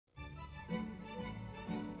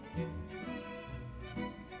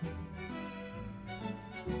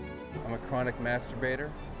chronic masturbator.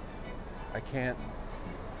 I can't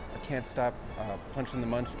stop punching the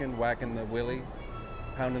munchkin, whacking the willy,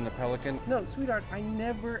 pounding the pelican. No, sweetheart, I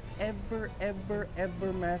never, ever, ever,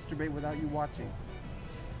 ever masturbate without you watching.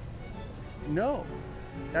 No.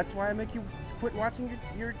 That's why I make you quit watching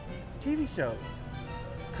your TV shows.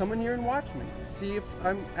 Come in here and watch me. See if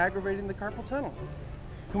I'm aggravating the carpal tunnel.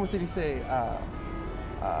 ¿Cómo se dice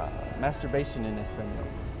masturbation in español?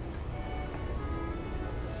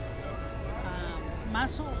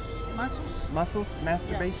 Muscles?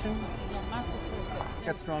 Masturbation? Yeah, muscles.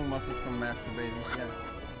 Got strong muscles from masturbating, yeah.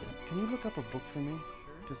 Can you look up a book for me?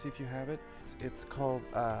 Sure. To see if you have it? It's called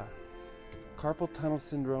Carpal Tunnel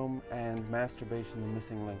Syndrome and Masturbation, the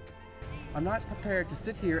Missing Link. I'm not prepared to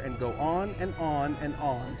sit here and go on and on and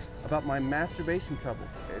on about my masturbation trouble.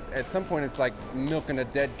 At some point it's like milking a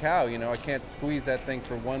dead cow, you know, I can't squeeze that thing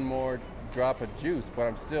for one more drop of juice,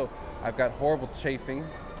 but I've got horrible chafing.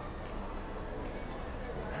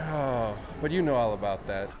 Oh, but you know all about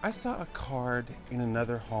that. I saw a card in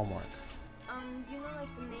another Hallmark. Do you know like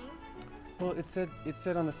the name? Well, it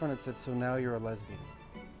said on the front, it said, "So now you're a lesbian."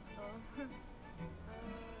 Oh.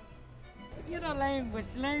 You know language.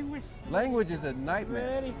 Language is a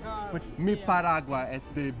nightmare. Very hard. But mi paragua es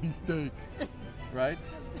de bistec, right?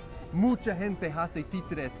 Mucha gente hace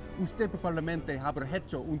títeres. Usted probablemente habrá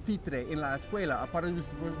hecho un títere en la escuela para su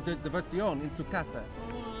diversión en su casa.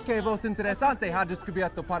 Que voz interesante ha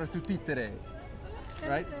descubierto para su títere,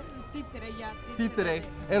 right? Títere, ya. Títere,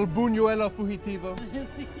 el buñuelo fugitivo.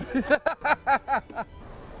 Sí.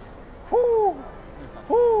 Whoo,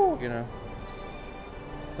 whoo, you know.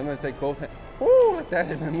 Somebody take both hands, whoo, like that,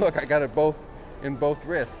 and then look, I got it both in both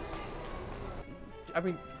wrists. I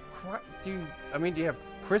mean, do you have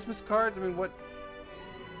Christmas cards? I mean, what?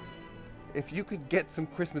 If you could get some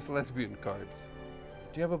Christmas lesbian cards.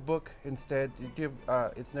 Do you have a book instead? Do you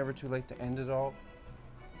have, It's Never Too Late to End It All?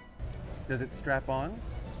 Does it strap on?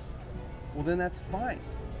 Well, then that's fine.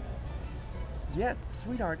 Yes,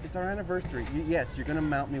 sweetheart, it's our anniversary. Yes, you're gonna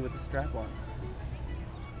mount me with the strap on.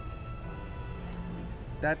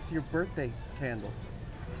 That's your birthday candle.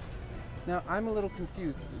 Now, I'm a little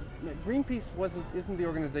confused. Greenpeace isn't the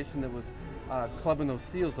organization that was clubbing those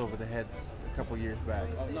seals over the head a couple years back.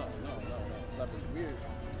 Oh, no. We're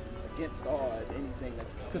against anything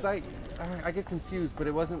that's... Because I get confused, but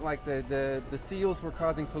it wasn't like the seals were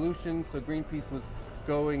causing pollution, so Greenpeace was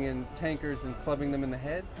going in tankers and clubbing them in the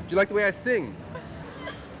head. Do you like the way I sing?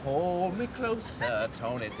 Hold me closer,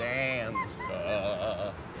 Tony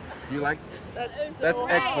Danza. Do you like? That's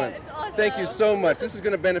excellent. Awesome. Thank you so much. This is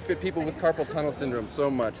going to benefit people with carpal tunnel syndrome so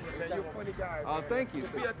much. Man, you're a funny guy. Oh, thank you.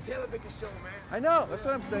 It'll be a television show, man. I know. That's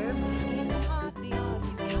what I'm saying. He's taught the odd,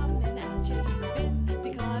 he's coming at you. He's been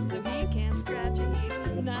declawed so he can't scratch you.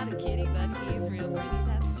 He's not a kitty, but he's real pretty.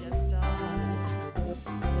 That's just Todd.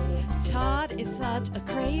 Todd is such a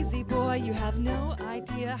crazy boy. You have no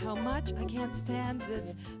idea how much I can't stand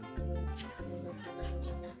this.